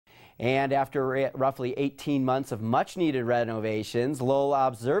And after roughly 18 months of much-needed renovations, Lowell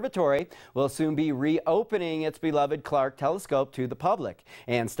Observatory will soon be reopening its beloved Clark telescope to the public.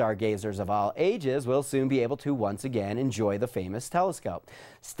 And stargazers of all ages will soon be able to once again enjoy the famous telescope.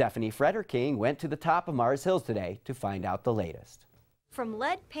 Stephanie Frederking went to the top of Mars Hills today to find out the latest. From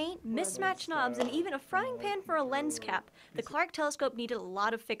lead paint, mismatched knobs, and even a frying pan for a lens cap, the Clark telescope needed a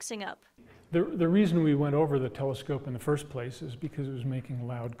lot of fixing up. The reason we went over the telescope in the first place is because it was making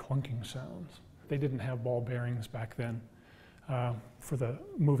loud clunking sounds. They didn't have ball bearings back then for the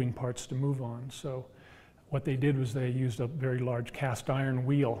moving parts to move on. So what they did was they used a very large cast iron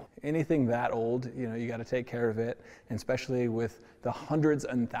wheel. Anything that old, you got to take care of it, and especially with the hundreds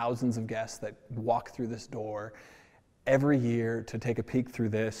and thousands of guests that walk through this door every year to take a peek through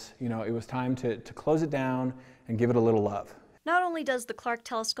this. It was time to close it down and give it a little love. Not only does the Clark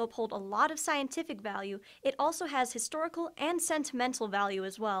telescope hold a lot of scientific value, it also has historical and sentimental value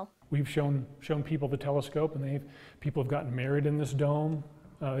as well. We've shown people the telescope, and people have gotten married in this dome.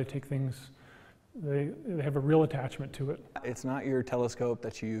 They take things, they have a real attachment to it. It's not your telescope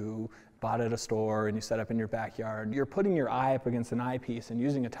that you bought at a store and you set up in your backyard. You're putting your eye up against an eyepiece and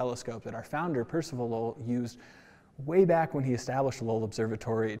using a telescope that our founder, Percival Lowell, used way back when he established Lowell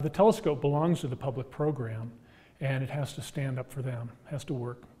Observatory. The telescope belongs to the public program, and it has to stand up for them, has to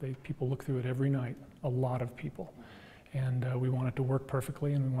work. People look through it every night, a lot of people. And we want it to work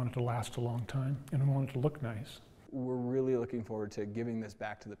perfectly, and we want it to last a long time, and we want it to look nice. We're really looking forward to giving this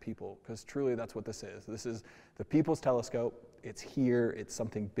back to the people, because truly that's what this is. This is the people's telescope. It's here, it's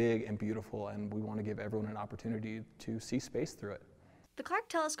something big and beautiful, and we want to give everyone an opportunity to see space through it. The Clark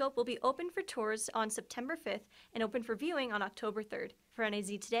telescope will be open for tours on September 5th and open for viewing on October 3rd. For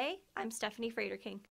NAZ Today, I'm Stephanie Frederking.